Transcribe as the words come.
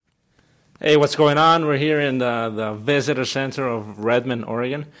Hey, what's going on? We're here in the Visitor Center of Redmond,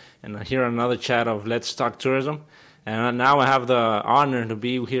 Oregon, and here on another chat of Let's Talk Tourism. And now I have the honor to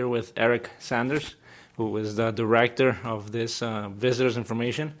be here with Eric Sanders, who is the director of this Visitors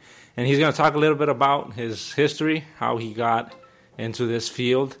Information. And he's going to talk a little bit about his history, how he got into this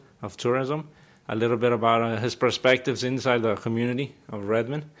field of tourism, a little bit about his perspectives inside the community of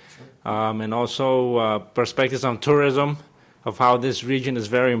Redmond, and also perspectives on tourism, of how this region is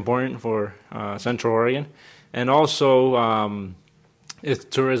very important for Central Oregon, and also if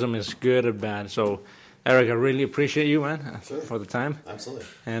tourism is good or bad. So, Eric, I really appreciate you, man, for the time. Absolutely.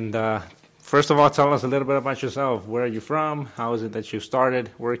 And first of all, tell us a little bit about yourself. Where are you from? How is it that you started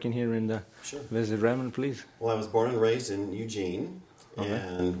working here in the Visit Redmond, please? Well, I was born and raised in Eugene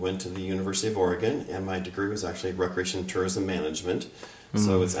and went to the University of Oregon, and my degree was actually Recreation and Tourism Management.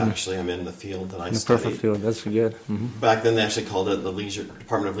 So it's actually, I'm in the field that I studied. The perfect field, that's good. Mm-hmm. Back then they actually called it the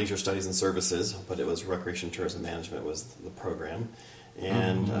Department of Leisure Studies and Services, but it was Recreation and Tourism Management was the program.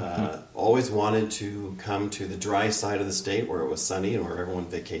 And always wanted to come to the dry side of the state where it was sunny and where everyone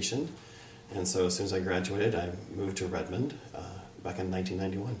vacationed. And so as soon as I graduated, I moved to Redmond back in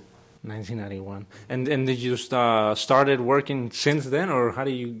 1991. 1991. And did you started working since then, or how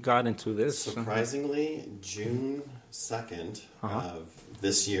did you got into this? Surprisingly, June 2nd of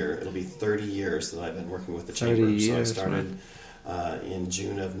this year, it'll be 30 years that I've been working with the Chamber. So I started in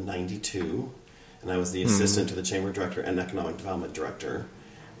June of 92, and I was the assistant to the Chamber Director and Economic Development Director,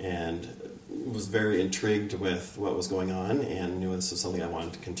 and was very intrigued with what was going on and knew this was something I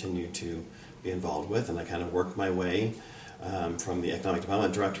wanted to continue to be involved with, and I kind of worked my way from the Economic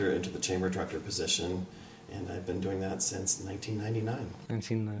Development Director into the Chamber Director position, and I've been doing that since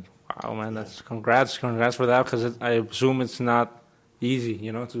 1999. Wow, man, that's congrats for that, because I assume it's not easy,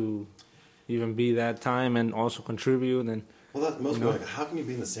 to even be that time and also contribute. And well, most people are like, how can you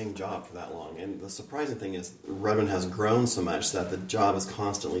be in the same job for that long? And the surprising thing is Redmond has grown so much that the job is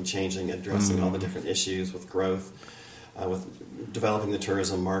constantly changing, addressing all the different issues with growth, with developing the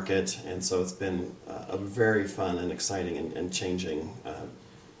tourism market, and so it's been a very fun and exciting and changing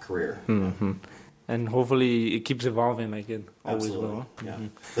career. Mm-hmm. And hopefully it keeps evolving like it always will. Yeah. Mm-hmm.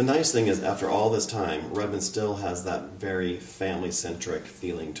 The nice thing is, after all this time, Redmond still has that very family-centric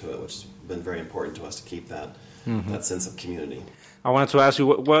feeling to it, which has been very important to us to keep that that sense of community. I wanted to ask you,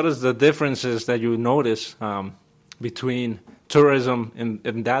 what is the differences that you notice between tourism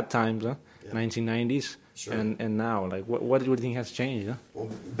in that time, 1990s, and now? Like, what do you think has changed? Well,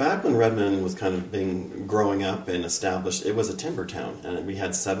 back when Redmond was kind of growing up and established, it was a timber town, and we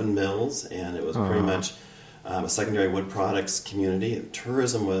had 7 mills, and it was pretty much a secondary wood products community.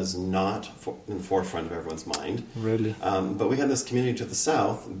 Tourism was not in the forefront of everyone's mind. Really? But we had this community to the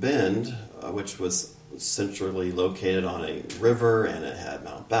south, Bend, which was centrally located on a river, and it had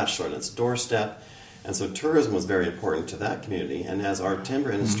Mount Bachelor on its doorstep, and so tourism was very important to that community. And as our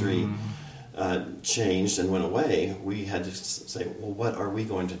timber industry changed and went away, we had to say, well, what are we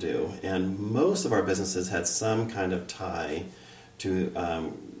going to do? And most of our businesses had some kind of tie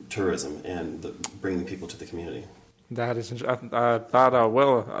to tourism and bringing people to the community. That is interesting. I thought,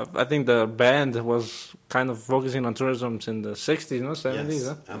 I think the band was kind of focusing on tourism in the 60s, 70s.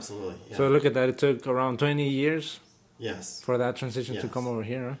 Yes, absolutely. Yeah. So look at that. It took around 20 years for that transition to come over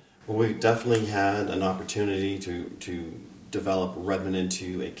here. Well, we definitely had an opportunity to develop Redmond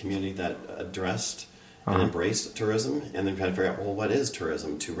into a community that addressed and embraced tourism, and then kind of figure out, well, what is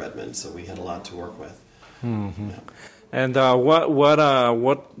tourism to Redmond? So we had a lot to work with. Mm-hmm. Yeah. And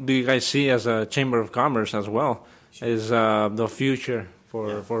what do you guys see as a Chamber of Commerce as well? Is the future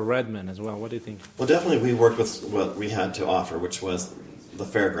for Redmond as well? What do you think? Well, definitely we worked with what we had to offer, which was the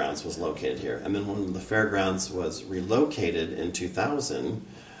fairgrounds was located here. And then when the fairgrounds was relocated in 2000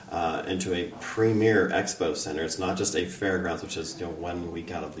 into a premier expo center, it's not just a fairgrounds, which is 1 week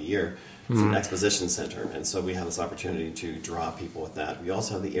out of the year. It's an exposition center. And so we have this opportunity to draw people with that. We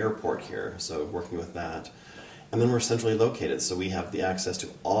also have the airport here, so working with that. And then we're centrally located, so we have the access to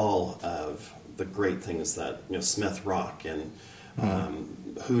all of the great things that Smith Rock and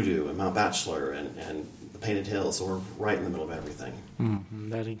Hoodoo and Mount Bachelor and the Painted Hills. So we're right in the middle of everything.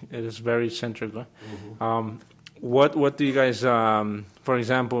 It is very centric. What do you guys, for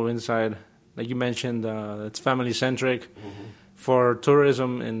example, inside, like you mentioned, it's family centric. For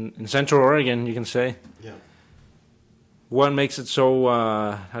tourism in Central Oregon, you can say. Yeah. What makes it so,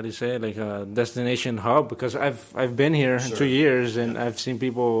 how do you say it, like a destination hub? Because I've been here 2 years, and I've seen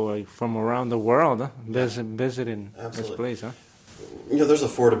people from around the world visiting this place. There's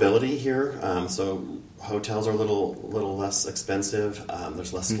affordability here, so hotels are a little less expensive.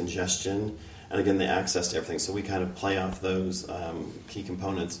 There's less congestion. and again, the access to everything. So we kind of play off those key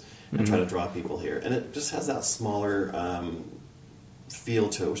components and try to draw people here. And it just has that smaller feel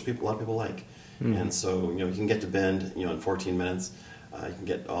to it, which a lot of people like. And so, you can get to Bend, in 14 minutes. You can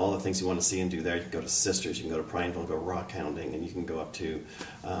get all the things you want to see and do there. You can go to Sisters, you can go to Prineville, go rock hounding, and you can go up to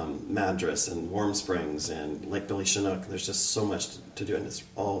Madras and Warm Springs and Lake Billy Chinook. There's just so much to do, and it's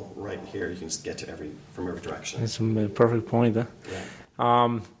all right here. You can just get to from every direction. It's a perfect point. Huh?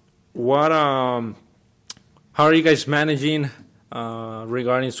 Yeah. How are you guys managing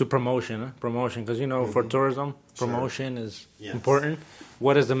regarding to promotion? Promotion, because for tourism, promotion is important.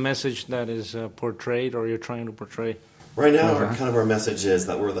 What is the message that is portrayed or you're trying to portray? Right now, our message is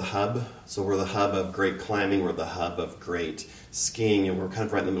that we're the hub. So we're the hub of great climbing. We're the hub of great skiing, and we're kind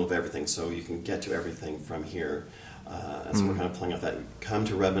of right in the middle of everything. So you can get to everything from here. And so we're kind of playing off that. Come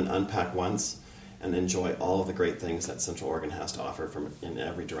to Redmond, unpack once, and enjoy all of the great things that Central Oregon has to offer in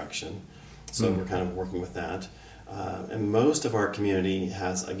every direction. So we're kind of working with that. And most of our community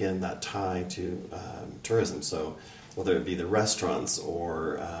has, again, that tie to tourism. So whether it be the restaurants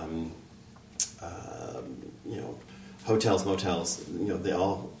or hotels, motels, they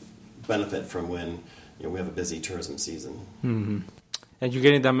all benefit from when we have a busy tourism season. Mm-hmm. And you're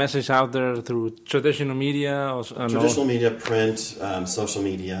getting that message out there through traditional media? Traditional media, print, social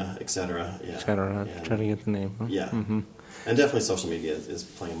media, etc. Yeah. Etc. Trying to get the name. Huh? Yeah. Mm-hmm. And definitely social media is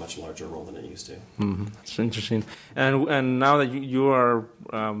playing a much larger role than it used to. Mm-hmm. That's interesting. And now that you are,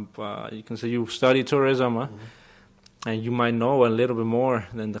 you can say you study tourism, and you might know a little bit more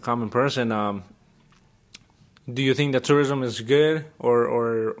than the common person. Do you think that tourism is good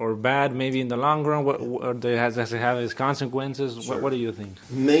or bad, maybe in the long run? Does it have its consequences? Sure. What do you think?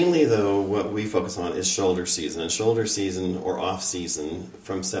 Mainly, though, what we focus on is shoulder season. And shoulder season or off-season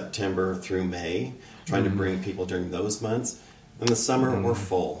from September through May, trying to bring people during those months. In the summer, we're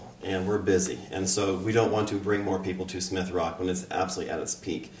full and we're busy. And so we don't want to bring more people to Smith Rock when it's absolutely at its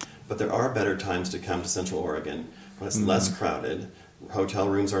peak. But there are better times to come to Central Oregon when it's less crowded. Hotel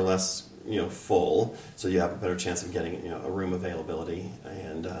rooms are less full, so you have a better chance of getting a room availability,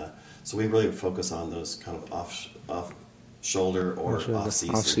 and so we really focus on those kind of off shoulder or off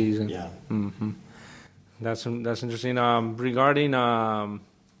season. Off season, yeah. Mm-hmm. That's interesting. Regarding, I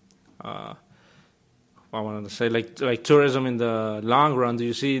wanted to say like tourism in the long run. Do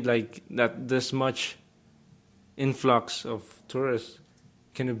you see like that this much influx of tourists?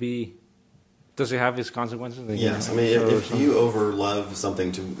 Does it have its consequences? Yes, I mean, if you overlove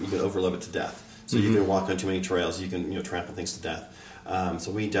something, you can overlove it to death. So you can walk on too many trails, you can trample things to death.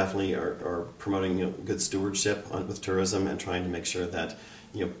 So we definitely are promoting good stewardship with tourism and trying to make sure that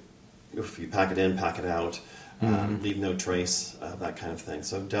if you pack it in, pack it out, leave no trace, that kind of thing.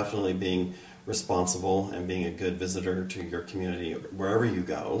 So definitely being responsible and being a good visitor to your community wherever you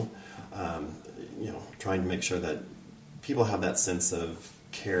go. Trying to make sure that people have that sense of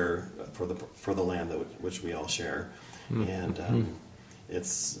care for the land which we all share, and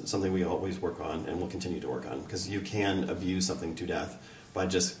it's something we always work on and will continue to work on, because you can abuse something to death by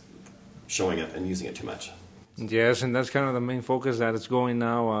just showing up and using it too much. Yes, and that's kind of the main focus that it's going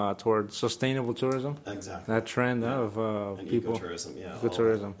now towards sustainable tourism. Exactly. That trend of and people. Ecotourism, yeah.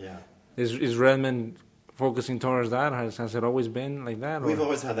 Ecotourism. Yeah. Is Redmond focusing towards that? Has it always been like that? We've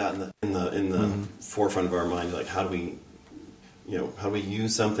always had that in the forefront of our mind. Like, how do we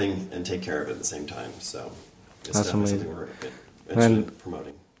use something and take care of it at the same time? So it's definitely something we're interested in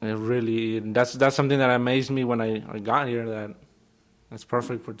promoting. It really, that's something that amazed me when I got here, that it's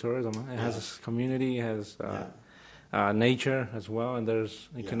perfect for tourism. It has a community, it has nature as well, and there's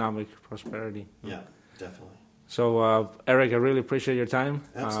economic prosperity. Yeah, definitely. So, Eric, I really appreciate your time.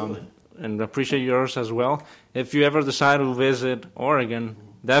 Absolutely. And appreciate yours as well. If you ever decide to visit Oregon,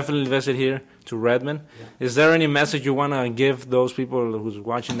 definitely visit here to Redmond. Yeah. Is there any message you want to give those people who's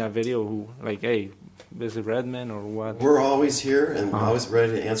watching that video who hey, visit Redmond or what? We're always here and always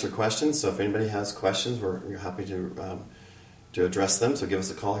ready to answer questions. So if anybody has questions, we're happy to address them. So give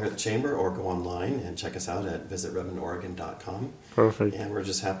us a call here at the Chamber or go online and check us out at visitredmondoregon.com. Perfect. And we're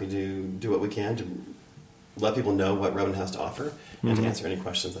just happy to do what we can to let people know what Redmond has to offer and to answer any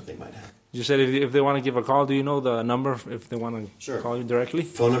questions that they might have. You said if they want to give a call, do you know the number if they want to call you directly?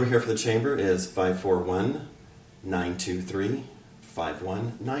 Phone number here for the Chamber is 541-923-5191.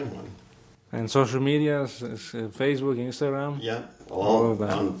 And social media is Facebook, Instagram? Yeah, all of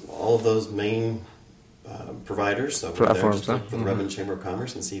that. On all of those main providers. So platforms, for the Redmond Chamber of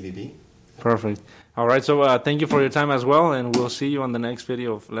Commerce and CVB. Perfect. All right, so thank you for your time as well, and we'll see you on the next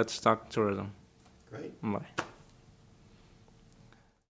video of Let's Talk Tourism. Great. Bye.